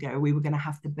 months ago, we were going to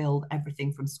have to build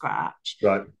everything from scratch.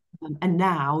 Right. And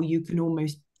now you can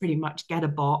almost pretty much get a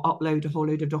bot, upload a whole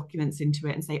load of documents into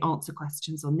it and say, answer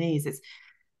questions on these.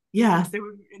 Yeah, so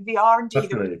the R&D that we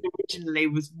Fascinating. did originally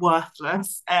was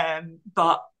worthless,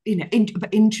 but but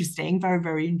interesting, very,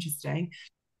 very interesting.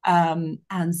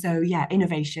 And so, yeah,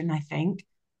 innovation, I think.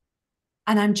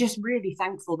 And I'm just really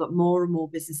thankful that more and more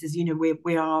businesses,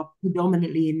 we are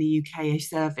predominantly in the UK a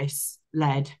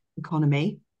service-led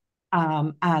economy.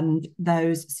 And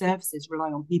those services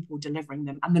rely on people delivering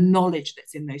them and the knowledge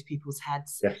that's in those people's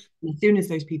heads. Yes. And as soon as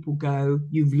those people go,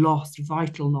 you've lost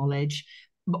vital knowledge,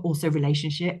 but also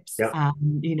relationships, Yeah.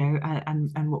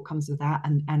 and what comes with that,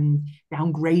 and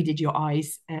downgraded your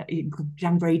eyes,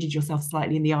 downgraded yourself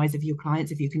slightly in the eyes of your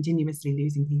clients if you're continuously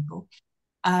losing people.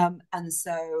 And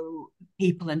so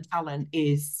people and talent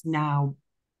is now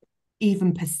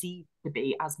even perceived to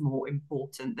be as more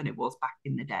important than it was back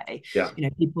in the day. Yeah.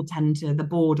 People tend to, the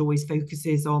board always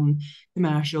focuses on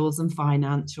commercials and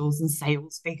financials and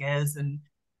sales figures, and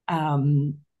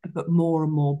but more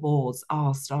and more boards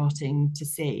are starting to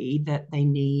see that they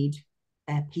need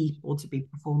their people to be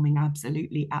performing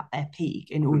absolutely at their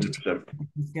peak in order to 100%. keep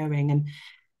things going. And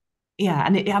yeah,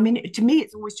 and I mean, to me,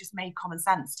 it's always just made common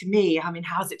sense. To me, I mean,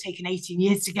 how has it taken 18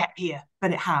 years to get here?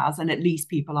 But it has, and at least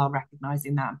people are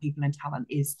recognizing that, and people in talent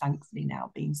is thankfully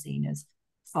now being seen as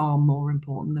far more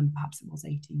important than perhaps it was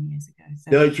 18 years ago.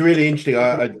 So, No, it's really interesting.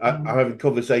 I'm having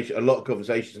a lot of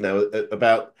conversations now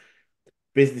about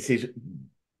businesses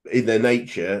in their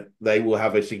nature. They will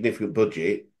have a significant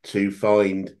budget to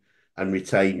find and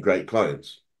retain great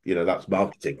clients. That's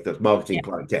marketing. That's marketing yeah,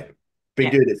 clientele. Been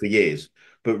yeah, doing it for years,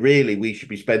 but really we should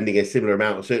be spending a similar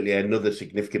amount, or certainly another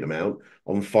significant amount,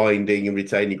 on finding and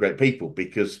retaining great people,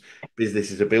 because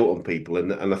businesses are built on people,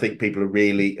 and I think people are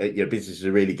really, businesses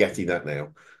are really getting that now.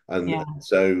 And yeah,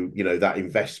 so, that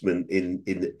investment in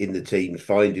the teams,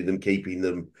 finding them, keeping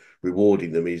them,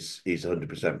 rewarding them is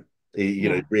 100%.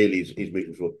 yeah. It really is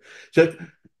moving forward. So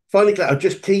finally, Claire, I'm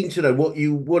just keen to know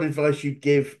what advice you'd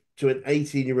give to an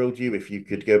 18-year-old you if you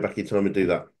could go back in time and do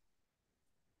that.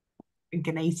 I think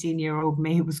an 18-year-old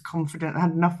me was confident and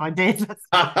had enough ideas.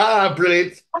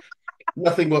 Brilliant.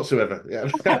 Nothing whatsoever. Yeah.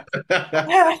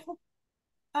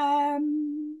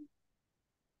 um,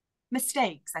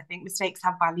 Mistakes. I think mistakes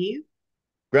have value.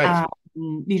 Great.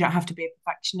 Um, you don't have to be a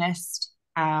perfectionist.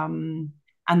 And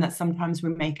that sometimes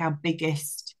we make our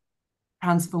biggest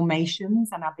transformations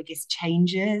and our biggest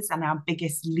changes and our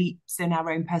biggest leaps in our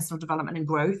own personal development and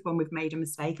growth when we've made a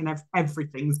mistake and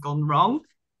everything's gone wrong.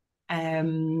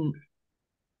 Um,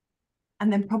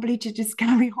 and then probably to just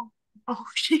carry on. Oh,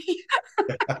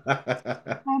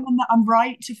 and that I'm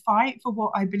right to fight for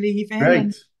what I believe in,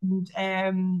 Great.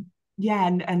 yeah,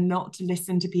 and not to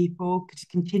listen to people, to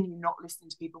continue not listening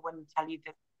to people when they tell you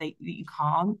that you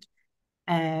can't.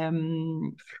 Yeah,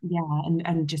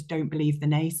 and just don't believe the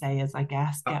naysayers, I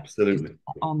guess. Just Absolutely. get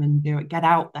on and do it. Get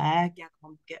out there, get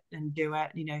on, get and do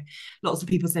it. Lots of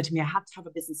people said to me, I had to have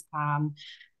a business plan,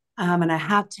 and I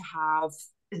had to have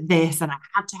this and I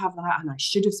had to have that and I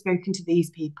should have spoken to these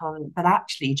people, but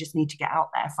actually you just need to get out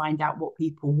there, find out what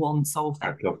people want, solve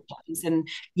their problems. And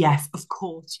yes, of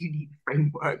course you need a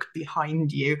framework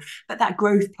behind you, but that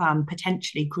growth plan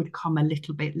potentially could come a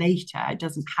little bit later. It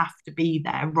doesn't have to be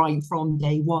there right from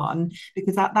day one,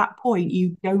 because at that point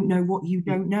you don't know what you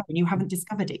don't know and you haven't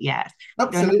discovered it yet. You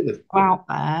don't have to Absolutely. go out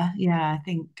there. Yeah, I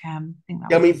think that Yeah,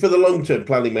 I would mean, be for the long term,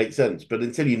 planning makes sense, but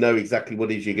until you know exactly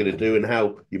what it is you're going to do and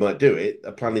how you might do it,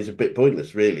 a plan is a bit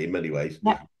pointless, really, in many ways.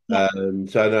 yeah, yeah.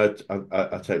 So I know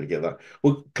I totally get that.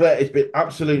 Well, Claire, it's been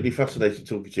absolutely fascinating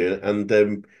talking to you,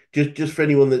 and just for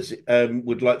anyone that's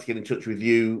would like to get in touch with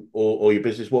you or your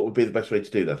business, what would be the best way to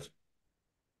do that?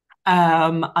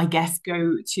 I guess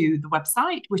go to the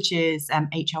website, which is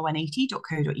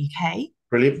HR180.co.uk,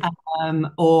 Brilliant,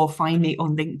 or find me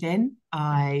on LinkedIn.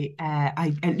 I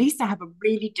at least I have a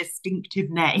really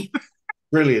distinctive name.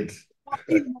 brilliant.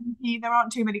 There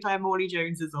aren't too many Claire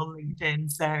Morley-Joneses on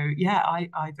LinkedIn, so yeah,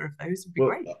 either of those would be Well,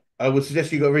 great. I would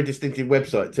suggest you've got a very distinctive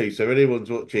website too. So if anyone's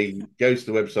watching, goes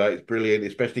to the website. It's brilliant,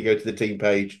 especially go to the team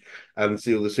page and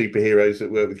see all the superheroes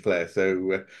that work with Claire.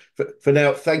 So for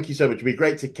now, thank you so much. It'd be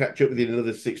great to catch up with you in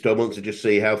another 6 to 12 months and just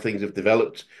see how things have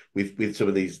developed with some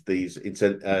of these projects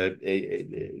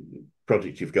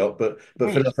you've got. But for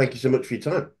Great. now, thank you so much for your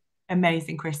time.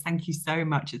 Amazing, Chris. Thank you so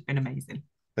much. It's been amazing.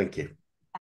 Thank you.